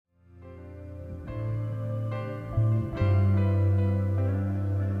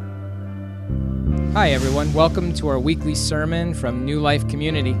Hi, everyone. Welcome to our weekly sermon from New Life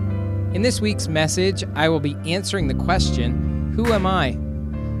Community. In this week's message, I will be answering the question, who am I?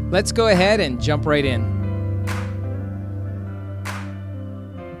 Let's go ahead and jump right in.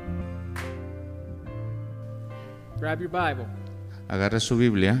 Grab your Bible. Agarre su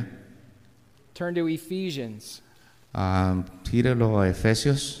Biblia, Turn to Ephesians. Gírelo a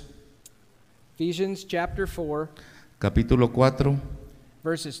Efesios, Ephesians chapter 4, capítulo 4,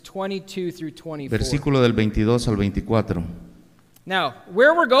 verses 22 through 24. versículo del 22 al 24. Now,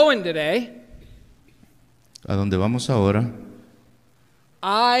 where we're going today, A donde vamos ahora,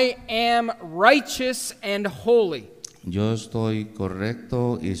 I am righteous and holy. yo estoy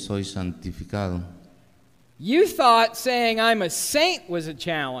correcto y soy santificado. You thought saying I'm a saint was a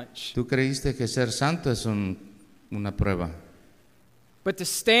challenge, Tú creíste que ser santo es una prueba. but to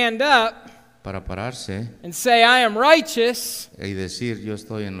stand up Para pararse and say I am righteous, y decir yo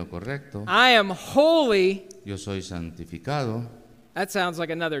estoy en lo correcto, I am holy, yo soy santificado, that sounds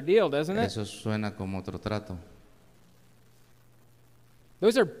like another deal, doesn't it? eso suena como otro trato.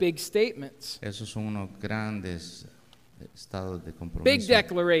 Those are big statements, Esos son unos grandes estados de big compromiso.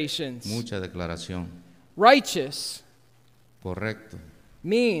 declarations. Mucha declaración. Righteous Correcto.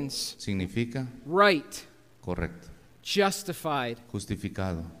 means Significa right, correcto. justified,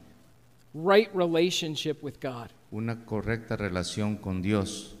 Justificado. right relationship with God. Una correcta relación con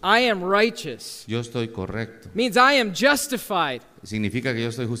Dios. I am righteous Yo estoy correcto. means I am justified. Significa que yo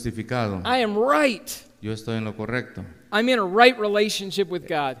estoy justificado. I am right. Yo estoy en lo correcto. I'm in a right relationship with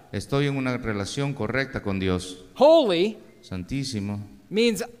God. Estoy en una relación correcta con Dios. Holy Santísimo.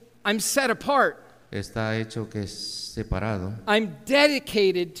 means I'm set apart. Está hecho que es separado. I'm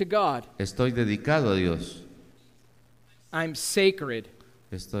dedicated to God. Estoy dedicado a Dios. I'm sacred.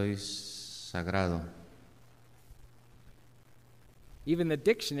 Estoy sagrado. Even the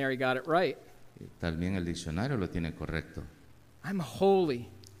dictionary got it right. También el diccionario lo tiene correcto. I'm holy.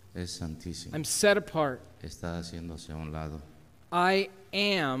 Es santísimo. I'm set apart. Está haciéndose a un lado. I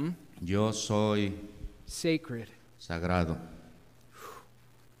am Yo soy sacred. sagrado.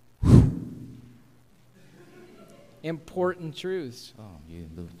 Important truths.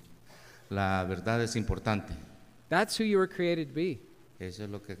 La verdad es importante. That's who you were created to be. Eso es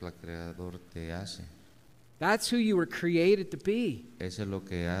lo que el Creador te hace. That's who you were created to be. Eso es lo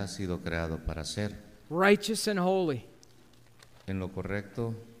que ha sido creado para ser. Righteous and holy. En lo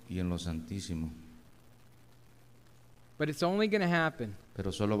correcto y en lo santísimo. But it's only going to happen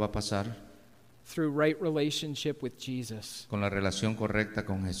Pero solo va a pasar through right relationship with Jesus. con la relación correcta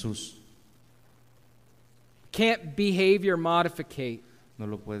con Jesús. Can't behavior modificate. No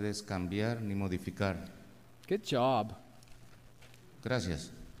lo puedes cambiar ni modificar. Good job. Gracias.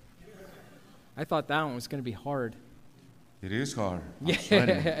 I thought that one was going to be hard. It is hard.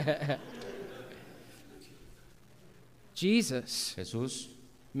 Yeah. Jesus Jesús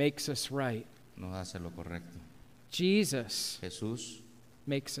makes us right. nos hace lo correcto. Jesus Jesús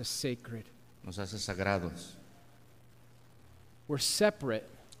makes us sacred. nos hace sagrados. We're separate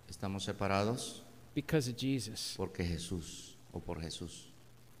Estamos separados because of Jesus. porque Jesús o por Jesús.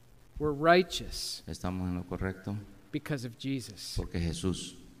 We're righteous Estamos en lo correcto because of Jesus. porque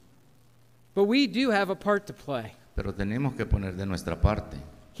Jesús. But we do have a part to play. Pero tenemos que poner de nuestra parte.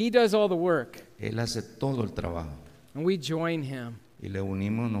 He does all the work, Él hace todo el trabajo and we join him. y nos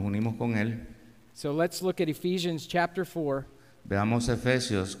unimos con Él. So let's look at Ephesians chapter 4, Veamos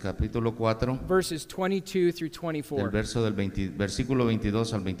Efesios capítulo 4, verses 22 through del 24. versículo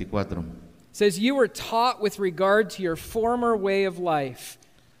 22 al 24. It says, "You were taught with regard to your former way of life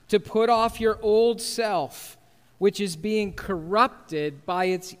to put off your old self, which is being corrupted by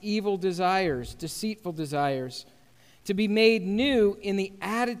its evil desires, deceitful desires, to be made new in the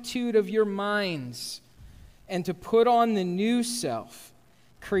attitude of your minds, and to put on the new self,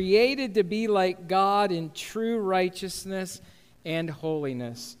 created to be like God in true righteousness and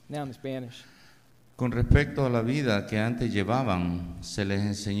holiness." Now in Spanish. Con respecto a la vida que antes llevaban, se les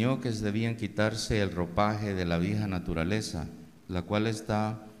enseñó que debían quitarse el ropaje de la vieja naturaleza, la cual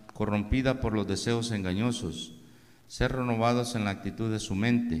está corrompida por los deseos engañosos, ser renovados en la actitud de su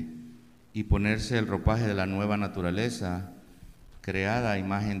mente y ponerse el ropaje de la nueva naturaleza, creada a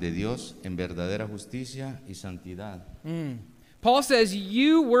imagen de Dios en verdadera justicia y santidad. Paul says,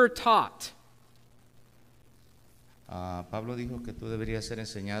 you were taught. Pablo dijo que tú deberías ser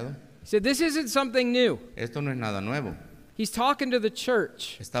enseñado. He said, this isn't something new. Esto no es nada nuevo. He's talking to the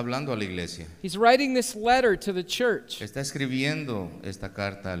church. Está hablando a la iglesia. He's writing this letter to the church. Está escribiendo esta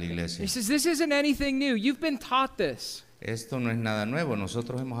carta a la iglesia. He says, this isn't anything new. You've been taught this. Esto no es nada nuevo,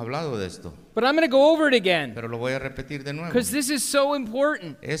 nosotros hemos hablado de esto, But I'm going to go over it again pero lo voy a repetir de nuevo. because this is so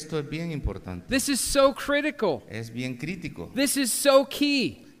important. Esto es bien importante, This is so critical. es bien crítico, This is so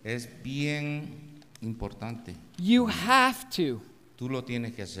key. es bien importante. You have to, Tú lo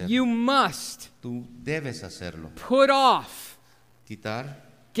tienes que hacer, you must tú debes hacerlo. put off, Quitar,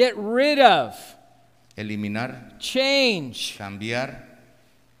 get rid of, eliminar, change cambiar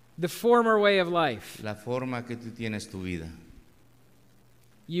the former way of life. la forma que tú tienes tu vida.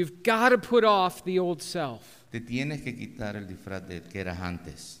 You've got to put off the old self, Te tienes que quitar el disfraz de que eras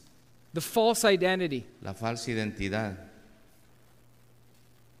antes, the false identity, la falsa identidad,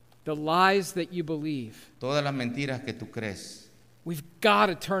 the lies that you believe. todas las mentiras que tú crees. We've got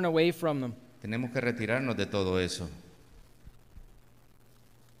to turn away from them. Tenemos que retirarnos de todo eso.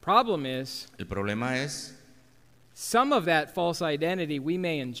 Problem is, El problema es, some of that false identity we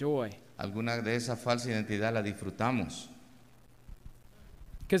may enjoy alguna de esa falsa identidad la disfrutamos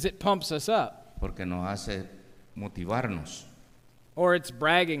because it pumps us up, porque nos hace motivarnos or it's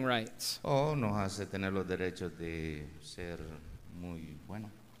bragging rights, o nos hace tener los derechos de ser muy buenos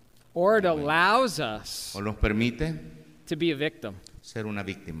or it allows us o nos permite to be a victim. ser una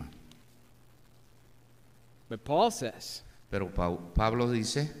víctima. But Paul says, Pero Pablo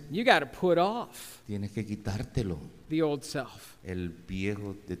dice, you got to put off tienes que quitártelo, the old self. el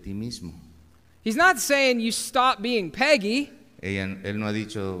viejo de ti mismo. He's not saying you stop being Peggy. Él no ha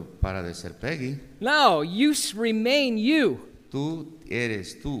dicho para de ser Peggy. No, you remain you, Tú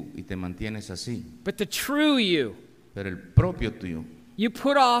eres tú y te mantienes así. but the true you. Pero el propio tuyo, You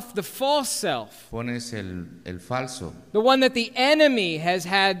put off the false self, pones el falso, the one that the enemy has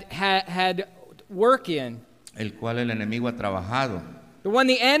had work in, el cual el enemigo ha trabajado, the one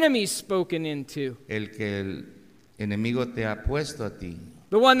the enemy's spoken into, el que el enemigo te ha puesto a ti,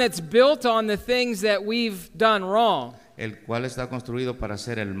 the one that's built on the things that we've done wrong. el cual está construido para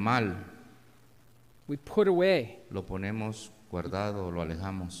hacer el mal. We put away, Lo ponemos guardado, lo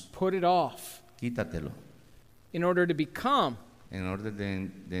alejamos. put it off Quítatelo. in order to become En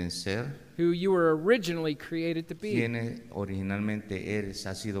orden de ser who you were originally created to be. quien originalmente eres,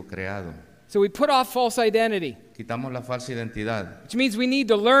 ha sido creado. So we put off false identity, Quitamos la falsa identidad. which means we need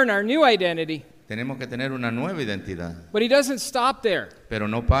to learn our new identity. Tenemos que tener una nueva identidad, But he doesn't stop there. pero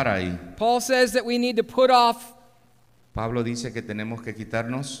no para ahí. Paul says that we need to put off, Pablo dice que tenemos que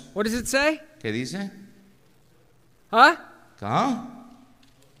quitarnos. what does it say? ¿Qué dice? Huh? ¿Ah?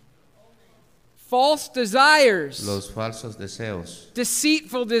 False desires, Los falsos deseos,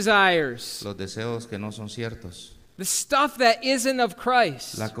 deceitful desires, los deseos que no son ciertos, the stuff that isn't of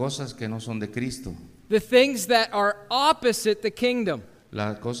Christ, las cosas que no son de Cristo, the things that are opposite the kingdom.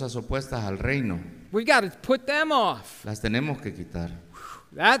 las cosas opuestas al reino, We got to put them off. las tenemos que quitar.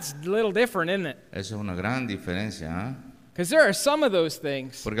 That's a little different, isn't it? Esa es una gran diferencia, ¿ah? Because there are some of those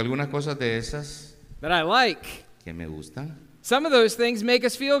things Porque algunas cosas de esas that I like. que me gustan, Some of those things make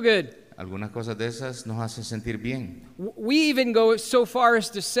us feel good. algunas cosas de esas nos hacen sentir bien. We even go so far as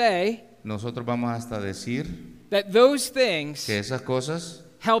to say Nosotros vamos hasta decir that those things que esas cosas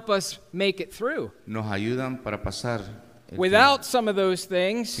help us make it through. nos ayudan para pasar el Without some of those tiempo.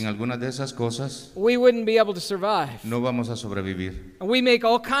 things, Sin algunas de esas cosas we wouldn't be able to survive. no vamos a sobrevivir. And we make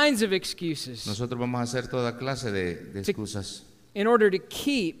all kinds of excuses Nosotros vamos a hacer toda clase de excusas in order to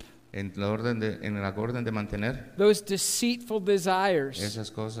keep en la orden de mantener those deceitful desires,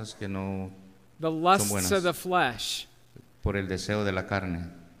 esas cosas que no the lusts buenas. of the flesh, por el deseo de la carne,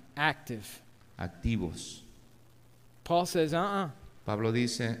 active. activos. Paul says, Pablo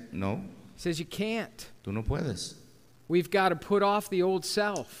dice, no, He says, you can't. tú no puedes. We've got to put off the old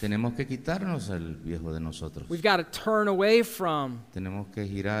self. Tenemos que quitarnos el viejo de nosotros. We've got to turn away from Tenemos que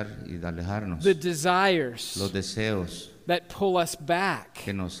girar y alejarnos. the desires Los deseos that pull us back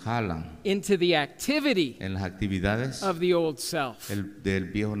que nos jalan into the activity en las actividades of the old self. del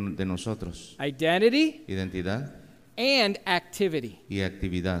viejo de nosotros. Identity Identidad and activity. y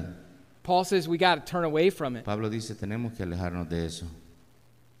actividad. Paul says we got to turn away from it. Pablo dice, tenemos que alejarnos de eso.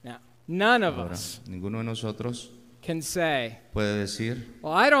 Now, none of Ahora, us ninguno de nosotros can say, puede decir,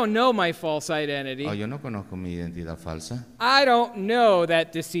 well, I don't know my false identity. yo no conozco mi identidad falsa. I don't know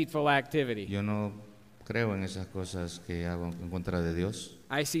that deceitful activity. Yo no creo en esas cosas que hago en contra de Dios.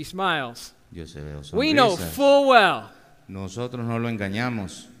 I see smiles. Yo se veo We know sonrisas. full well Nosotros no lo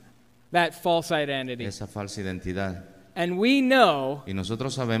engañamos, that false identity. esa falsa identidad. And we know Y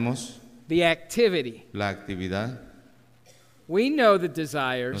nosotros sabemos the activity. la actividad. We know the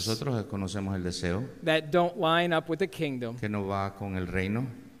desires Nosotros conocemos el deseo that don't line up with the kingdom. que no va con el reino.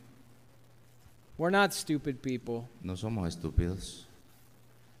 We're not stupid people. No somos estúpidos.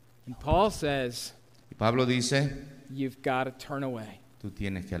 And Paul says, Y Pablo dice, you've got to turn away. tú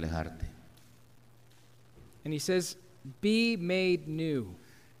tienes que alejarte. And he says, be made new.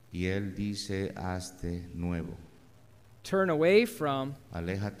 Y Él dice, hazte nuevo. Turn away from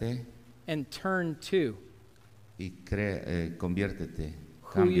Aléjate and turn to y conviértete.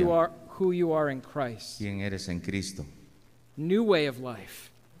 who you are in Christ. ¿Quién eres en Cristo? New way of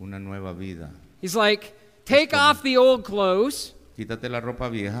life. Una nueva vida. He's like, take off the old clothes Quítate la ropa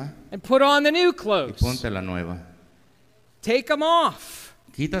vieja and put on the new y clothes. ponte la nueva. Take them off.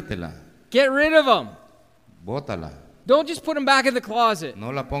 Quítatela, Get rid of them. bótala. Don't just put them back in the closet. No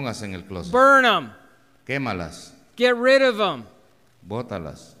la pongas en el closet. Burn them. Quémalas, Get rid of them.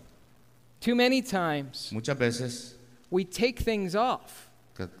 bótalas. Too many times Muchas veces we take things off,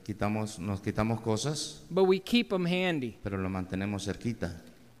 nos quitamos cosas, but we keep them handy. pero lo mantenemos cerquita.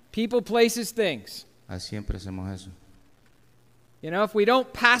 People, places, things. Siempre hacemos eso. You know, if we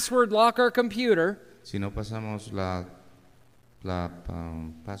don't password lock our computer, Si no pasamos la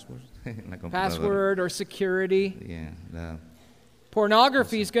password en la computadora. password or security, Yeah,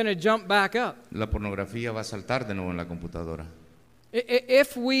 pornography is going to jump back up. la pornografía va a saltar de nuevo en la computadora.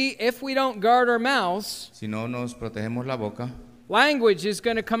 If we don't guard our mouths, Si no nos protegemos la boca, language is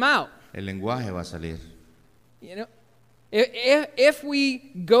going to come out. el lenguaje va a salir. You know, if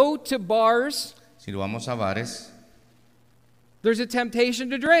we go to bars, Si vamos a bares, there's a temptation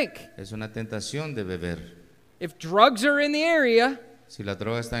to drink. es una tentación de beber. If drugs are in the area, Si la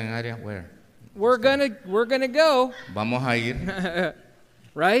droga está en área, where? we're gonna go, Vamos a ir,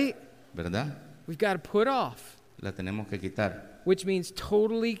 right? ¿verdad? We've got to put off, La tenemos que quitar. which means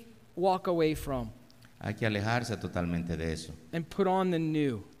totally walk away from Hay que alejarse totalmente de eso and put on the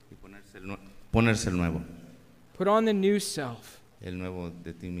new. y ponerse el nuevo, Put on the new self. el nuevo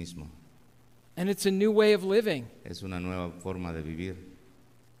de ti mismo. And it's a new way of living. Es una nueva forma de vivir.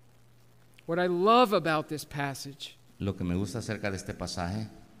 What I love about this passage Lo que me gusta acerca de este pasaje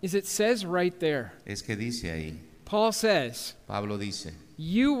is it says right there, es que dice ahí, Paul says, Pablo dice,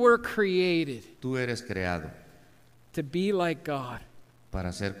 you were created tú eres creado to be like God.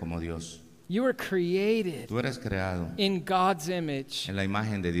 para ser como Dios. You were created Tú eres creado in God's image. en la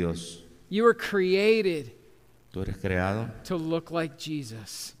imagen de Dios. You were created Tú eres creado to look like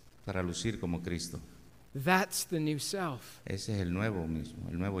Jesus. para lucir como Cristo. That's the new self. Ese es el nuevo mismo,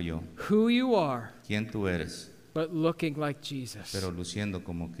 el nuevo yo. Who you are, ¿Quién tú eres? but looking like Jesus. Pero luciendo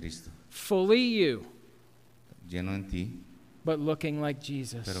como Cristo. Fully you, Lleno en ti, but looking like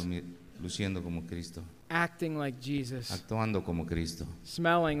Jesus. pero luciendo como Cristo. Acting like Jesus. Actuando como Cristo.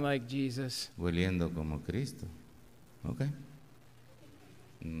 Smelling like Jesus. Hueliendo como Cristo. Okay.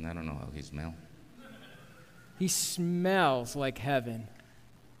 I don't know how he smells. He smells like heaven.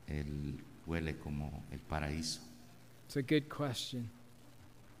 Él huele como el paraíso. It's a good question.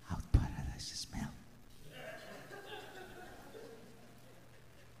 How paradise smell?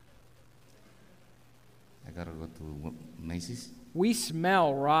 I gotta go to Macy's. We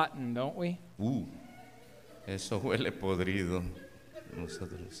smell rotten, don't we? Eso huele podrido.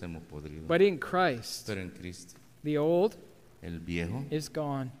 Nosotros hemos podrido. But in Christ, Pero en Cristo, the old el viejo is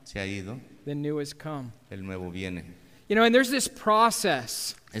gone, se ha ido, the new has come. el nuevo viene. You know, and there's this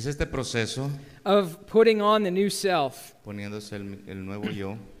process Es este proceso, of putting on the new self, poniéndose el nuevo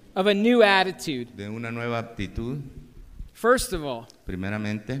yo, of a new attitude. de una nueva actitud. First of all,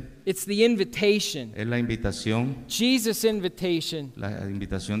 Primeramente, it's the invitation, es la invitación, Jesus' invitation la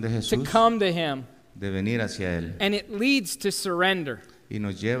invitación de to Jesús come to Him, de venir hacia Él. and it leads to surrender. Y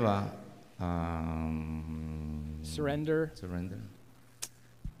nos lleva a Surrender. surrender.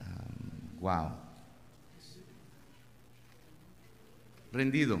 Wow.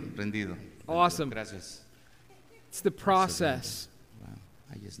 Rendido. Awesome. Gracias. It's the process. Wow.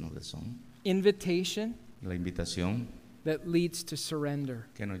 I just know the song. Invitation La invitación that leads to surrender.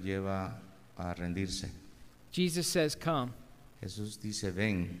 que nos lleva a rendirse. Jesus says, come. Jesús dice,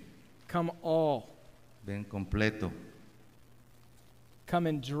 ven All. completo, Come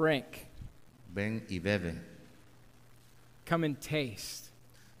and drink. ven y bebe, Come and taste.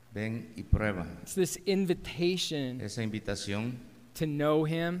 ven y prueba. It's this invitation Esa invitación to know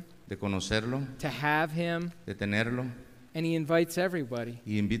Him, de conocerlo, to have Him, de tenerlo, and He invites everybody.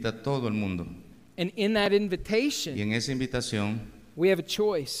 y invita a todo el mundo. And in that Y invitation, en esa invitación we have a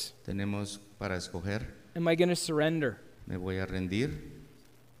choice. tenemos para escoger, Am I going to surrender? me voy a rendir,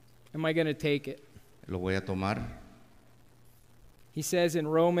 Am I going to take it? lo voy a tomar. He says in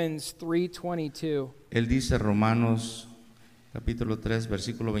Romans 3:22, Él dice, Romanos capítulo 3,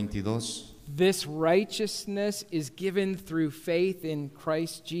 versículo 22, this righteousness is given through faith in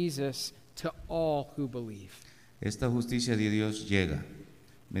Christ Jesus to all who believe. esta justicia de Dios llega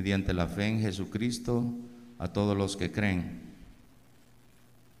mediante la fe en Jesucristo a todos los que creen.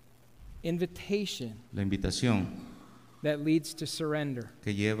 Invitation La invitación that leads to surrender.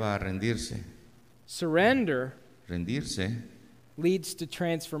 que lleva a rendirse. Surrender Rendirse leads to nos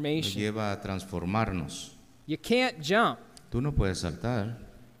transformation. lleva a transformarnos. You can't jump. Tú no puedes saltar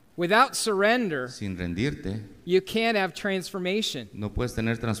Without surrender, sin rendirte. you can't have transformation. No puedes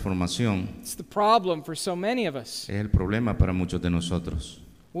tener transformación. It's the problem for so many of us. Es el problema para muchos de nosotros.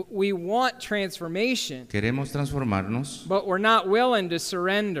 We want transformation, Queremos transformarnos, but we're not willing to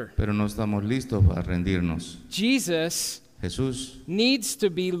surrender. pero no estamos listos para rendirnos. Jesus Jesús needs to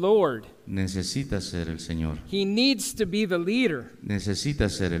be Lord. necesita ser el Señor. He needs to be the leader, Necesita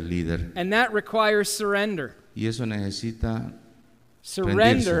ser el líder. and that requires surrender. Y eso necesita,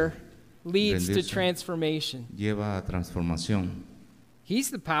 Surrender leads to Rendirse. transformation. lleva a transformación.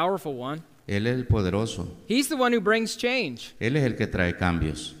 He's the powerful one. Él es el poderoso. He's the one who brings change. Él es el que trae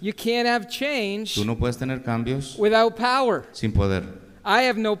cambios. You can't have change Tú no puedes tener cambios without power. sin poder. I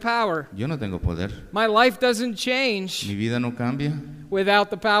have no power. Yo no tengo poder. My life doesn't change Mi vida no cambia without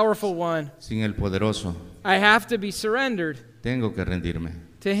the powerful one. sin el poderoso. I have to be surrendered Tengo que rendirme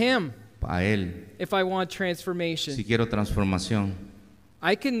to Him a Él if I want transformation. si quiero transformación.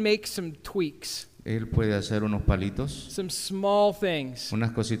 I can make some tweaks, Él puede hacer unos palitos, some small things,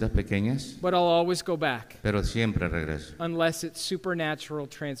 unas cositas pequeñas, but I'll always go back pero siempre regreso. unless it's supernatural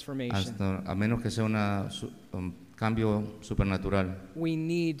transformation. A menos que sea un cambio supernatural. We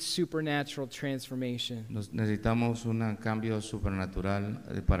need supernatural transformation. Necesitamos un cambio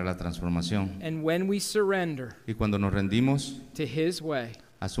supernatural para la transformación. And when we surrender Y cuando nos rendimos to His way,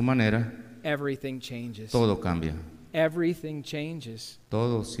 a su manera, everything changes. todo cambia. Everything changes.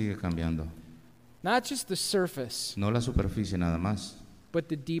 Todo sigue cambiando. Not just the surface, No la superficie nada más, but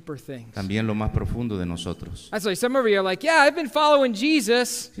the deeper things. también lo más profundo de nosotros. That's why some of you are like, yeah, I've been following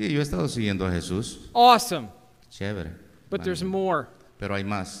Jesus. Sí, yo he estado siguiendo a Jesús. Awesome. Chévere. But there's Vale. more. Pero hay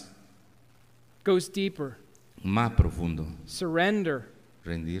más, Goes deeper. más profundo. Surrender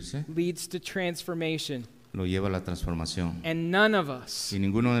Rendirse leads to transformation. lo lleva a la transformación. And none of us Y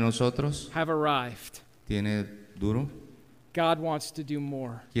ninguno de nosotros have arrived. tiene duro, God wants to do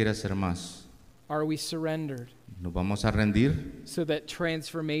more. quiere hacer más. Are we surrendered Nos vamos a rendir so that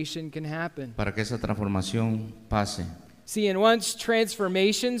transformation can happen? para que esa transformación pase. See, and once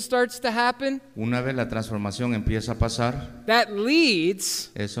transformation starts to happen, Una vez la transformación empieza a pasar, that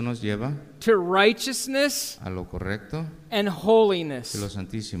leads eso nos lleva to righteousness a lo correcto and y lo holiness.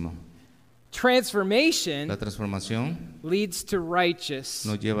 santísimo. Transformation La transformación leads to righteous,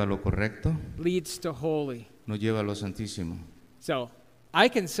 nos lleva a lo correcto, leads to holy. nos lleva a lo santísimo. So I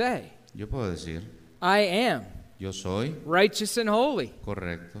can say, Yo puedo decir, I am yo soy righteous and holy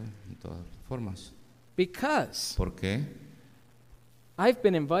correcto en todas formas. because ¿Por qué? I've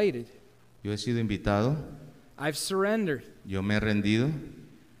been invited. Yo he sido invitado, I've surrendered. yo me he rendido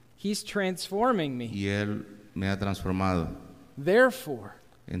He's transforming me. y Él me ha transformado. Therefore,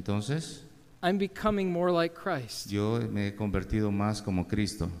 Entonces, I'm becoming more like Christ. yo me he convertido más como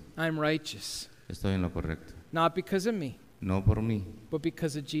Cristo. I'm righteous, Estoy en lo correcto. not because of me, No por mí, but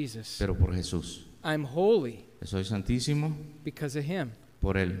because of Jesus. pero por Jesús. I'm holy Soy santísimo because of Him.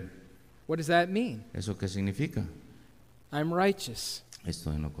 por Él. What does that mean? ¿Eso qué significa? I'm righteous.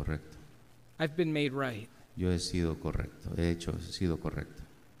 Estoy en lo correcto. I've been made right. Yo he sido correcto. He sido correcto.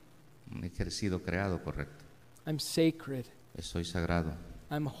 He sido creado correcto. I'm sacred. Soy sagrado.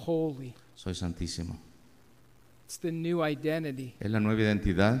 I'm holy. Soy santísimo. It's the new identity. Es la nueva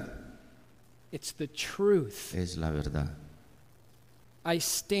identidad. It's the truth. Es la verdad. I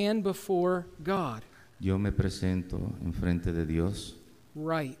stand before God Yo me presento enfrente de Dios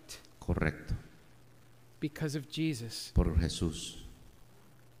right correcto because of Jesus. por Jesús.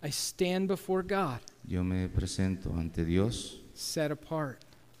 I stand before God Yo me presento ante Dios set apart,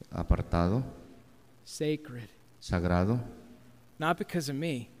 apartado, sacred, sagrado, not because of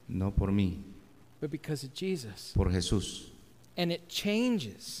me, no por mí, but because of Jesus. por Jesús. And it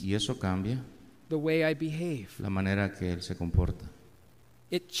changes Y eso cambia the way I behave. la manera que Él se comporta.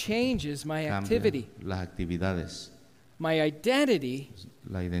 It changes my Cambia activity. las actividades, My identity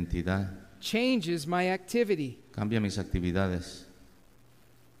la identidad. changes my activity. Cambia mis actividades.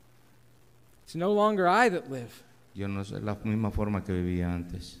 It's no longer I that live, Yo no soy la misma forma que vivía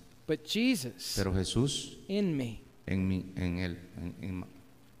antes. but Jesus Pero Jesús in me. en mí, en Él, en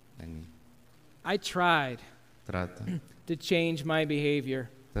mí. I tried Trata to change my behavior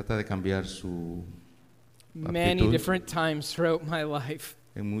de cambiar su many Actitud. different times throughout my life.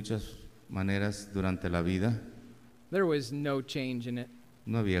 en muchas maneras durante la vida. There was no change in it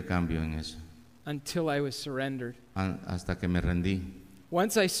No había cambio en eso. until I was surrendered. Hasta que me rendí.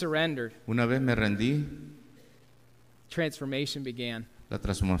 Once I surrendered, Una vez me rendí, transformation began. La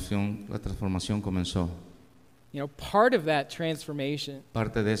transformación comenzó. You know, part of that transformation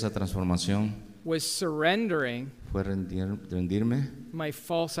Parte de esa transformación was surrendering fue rendirme my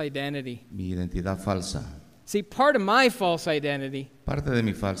false identity. mi identidad falsa. See, part of my false identity Parte de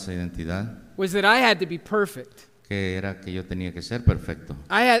mi falsa identidad, was that I had to be perfect. que era que yo tenía que ser perfecto.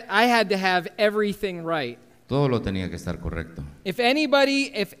 I had to have everything right. Todo lo tenía que estar correcto. If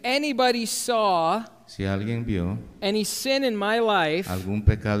anybody saw Si alguien vio any sin in my life, algún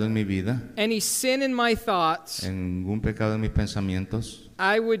pecado en mi vida, any sin in my thoughts, algún pecado en mis pensamientos,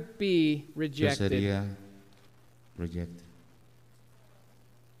 I would be yo rejected. sería rejected.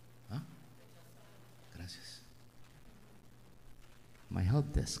 ¿Ah? Gracias. My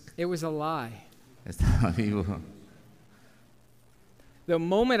help desk. It was a lie. Estaba vivo. The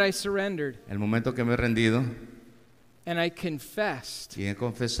moment I surrendered El momento que me he rendido and I confessed y he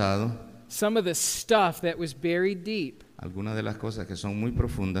confesado some of the stuff that was buried deep algunas de las cosas que son muy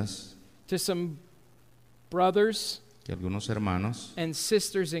profundas, to some brothers que algunos hermanos and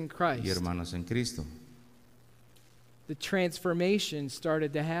sisters in y Christ, hermanas en Cristo, the transformation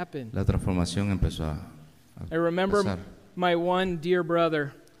started to happen. la transformación empezó a I remember pasar. my one dear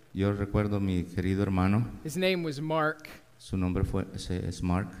brother. Yo recuerdo a mi querido hermano, His name was Mark. su nombre es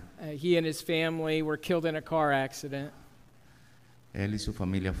Mark. He and his family were killed in a car accident. Él y su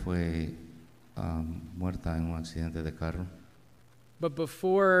familia fue muerta en un accidente de carro. But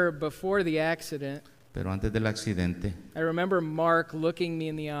before the accident, Pero antes del accidente, I remember Mark looking me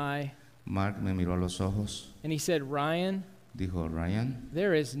in the eye, Mark me miró a los ojos, and he said, "Ryan, dijo, Ryan,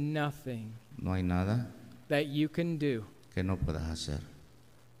 there is nothing no hay nada that you can do que no puedas hacer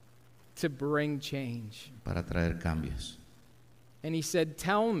to bring change." para traer cambios. And he said,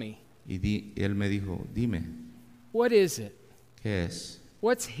 "Tell me, Y él me dijo, dime, what is it? ¿qué es?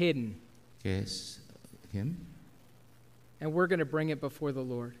 What's hidden?" ¿Qué es? ¿Quién? And we're going to bring it before the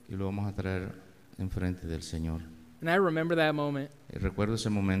Lord. Y lo vamos a traer enfrente del Señor. And I remember that moment. Y recuerdo ese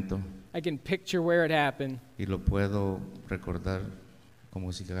momento I can picture where it happened. y lo puedo recordar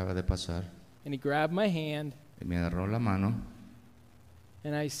como si acaba de pasar. And he grabbed my hand, Y me agarró la mano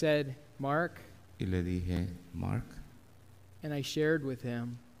and I said, "Mark," y le dije, Mark, and I shared with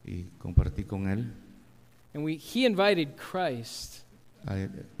him. y compartí con él And he invited Christ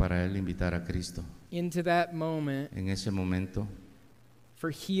para él invitar a Cristo. into that moment En ese momento, for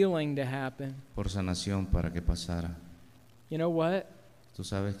healing to happen. por sanación para que pasara. You know what? ¿Tú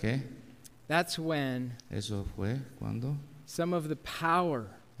sabes qué? That's when Eso fue cuando some of the power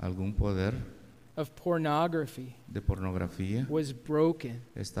algún poder of pornography de pornografía was broken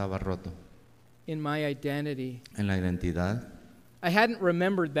estaba roto in my identity. en la identidad. I hadn't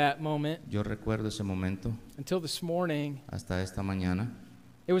remembered that moment Yo recuerdo ese momento until this morning. hasta esta mañana.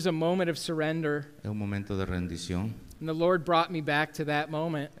 It was a moment of surrender, Es un momento de rendición. and the Lord brought me back to that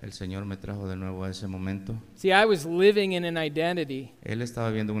moment. El Señor me trajo de nuevo a ese momento. See, I was living in an identity Él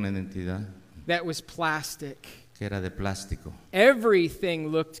estaba viendo una identidad that was plastic. que era de plástico. Everything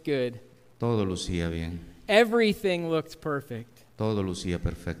looked good. Todo lucía bien. Everything looked perfect. Todo lucía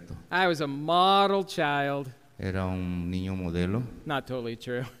perfecto. I was a model child. Era un niño modelo. Not totally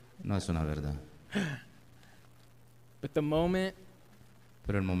true. No es una verdad. But the moment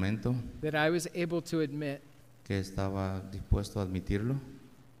Pero el momento that I was able to admit que estaba dispuesto a admitirlo,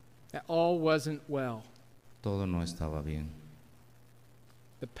 that all wasn't well, todo no estaba bien.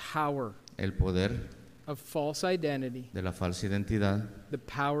 the power El poder of false identity, de la falsa identidad, the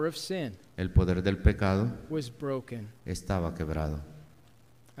power of sin el poder del pecado, was broken. estaba quebrado.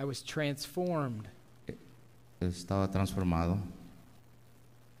 I was transformed Estaba transformado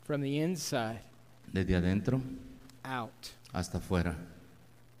from the inside desde adentro out. hasta afuera.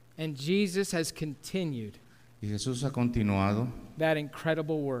 And Jesus has continued Y Jesús ha continuado that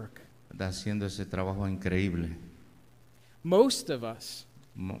incredible work. haciendo ese trabajo increíble. Most of us,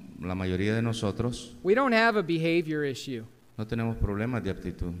 La mayoría de nosotros we don't have a behavior issue. no tenemos problemas de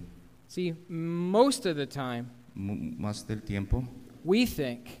aptitud. See, most of the time, Más del tiempo we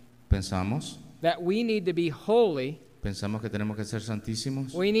think pensamos that we need to be holy, que tenemos que ser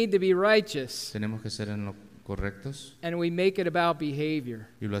santísimos, we need to be righteous, tenemos que ser en lo correctos and we make it about behavior.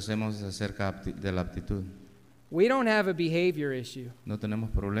 y lo hacemos acerca de la aptitud. We don't have a behavior issue. No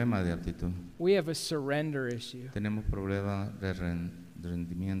tenemos problema de aptitud. We have a surrender issue. Tenemos problema de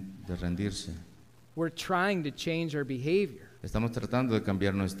rendimiento, de rendirse. We're trying to change our behavior Estamos tratando de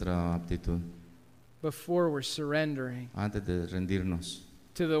cambiar nuestra aptitud before we're surrendering antes de rendirnos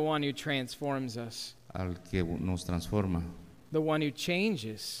to the one who transforms us, al que nos transforma, the one who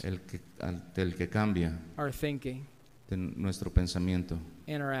changes del que cambia our thinking de nuestro pensamiento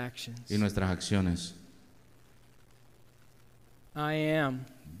and our actions. y nuestras acciones. I am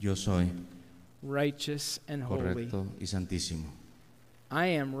Yo soy righteous and holy. correcto y santísimo. I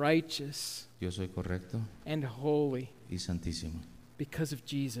am righteous Yo soy correcto and holy y santísimo because of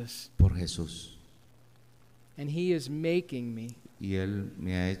Jesus. por Jesús. And He is making me Y Él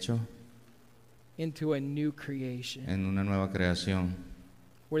me ha hecho into a new creation en una nueva creación,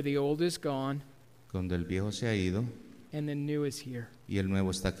 where the old is gone donde el viejo se ha ido and the new is here. y el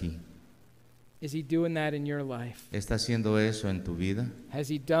nuevo está aquí. Is He doing that in your life? ¿Está haciendo eso en tu vida? Has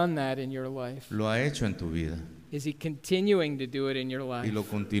He done that in your life? Lo ha hecho en tu vida Is He continuing to do it in your y life? lo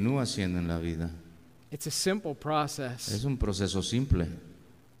continúa haciendo en la vida. It's a simple process. Es un proceso simple.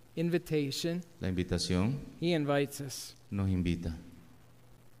 Invitation. La invitación He invites us. nos invita.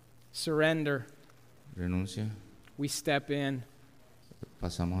 Surrender. Renuncia, We step in.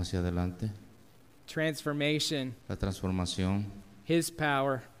 pasamos hacia adelante. Transformation. La transformación, His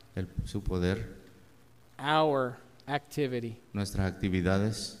power. su poder, Our activity. nuestras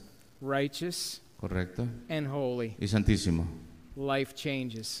actividades, Righteous correcto and holy. y santísimo. Life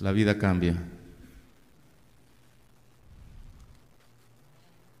changes. La vida cambia.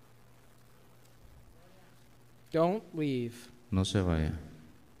 Don't leave. No se vaya.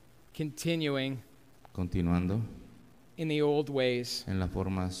 Continuing Continuando in the old ways. en las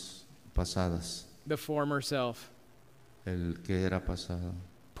formas pasadas. The former self. El que era pasado.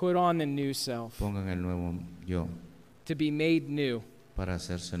 Put on the new self. Pongan el nuevo yo To be made new. para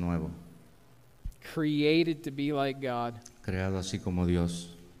hacerse nuevo. Created to be like God. Creado así como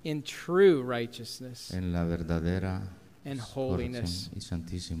Dios In true righteousness en la verdadera and holiness. corrección y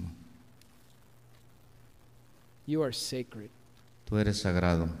santísimo. You are sacred. Tú eres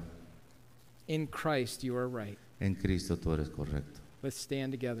sagrado. In Christ you are right. En Cristo tú eres correcto. Let's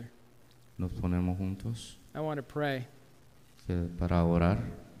stand together. Nos ponemos juntos I want to pray. para orar.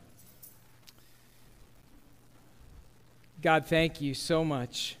 God, thank you so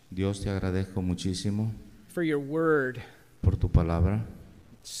much Dios, te agradezco muchísimo for your word. por tu palabra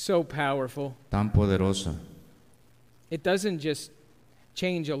So powerful. tan poderosa. It doesn't just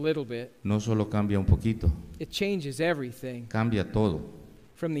change a little bit. No solo cambia un poquito, It changes everything cambia todo,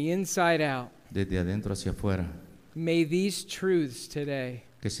 from the inside out. desde adentro hacia afuera. May these truths today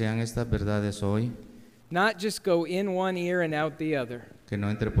Que sean estas verdades hoy, not just go in one ear and out the other, que no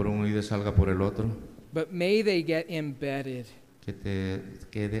entre por un oído y salga por el otro, but may they get embedded, que te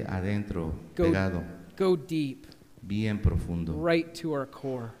quede adentro, Go- pegado, go deep, bien profundo, right to our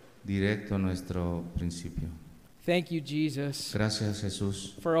core. directo a nuestro principio. Thank you, Jesus, Gracias,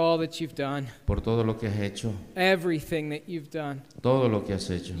 Jesús, for all that you've done, por todo lo que has hecho, everything that you've done. todo lo que has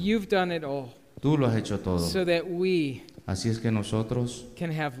hecho. You've done it all Tú lo has hecho todo. so that we Así es que nosotros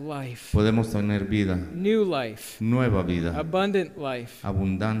can have life, podemos tener vida, new life, nueva vida, abundant life,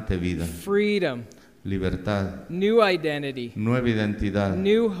 abundante vida, freedom, libertad, new identity, nueva identidad,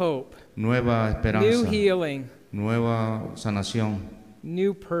 new hope, nueva new esperanza, healing, nueva sanación,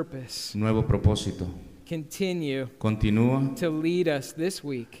 new purpose. nuevo propósito. Continue Continúa to lead us this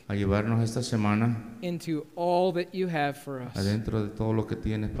week a llevarnos esta semana into all that you have for us. adentro de todo lo que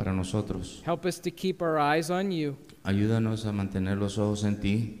tienes para nosotros. Help us to keep our eyes on you, Ayúdanos a mantener los ojos en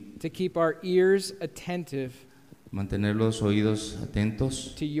ti, to keep our ears attentive mantener los oídos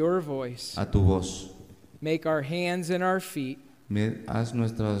atentos to your voice. a tu voz. Make our hands and our feet Haz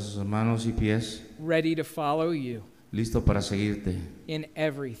nuestras manos y pies ready to follow you listos para seguirte in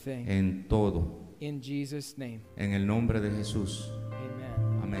everything. en todo. In Jesus' name, En el nombre de Jesús.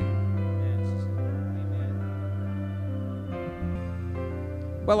 amen. Amén.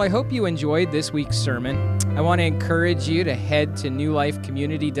 Well, I hope you enjoyed this week's sermon. I want to encourage you to head to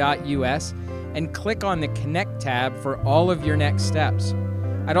newlifecommunity.us and click on the Connect tab for all of your next steps.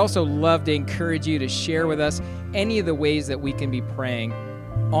 I'd also love to encourage you to share with us any of the ways that we can be praying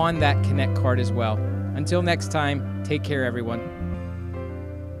on that Connect card as well. Until next time, take care, everyone.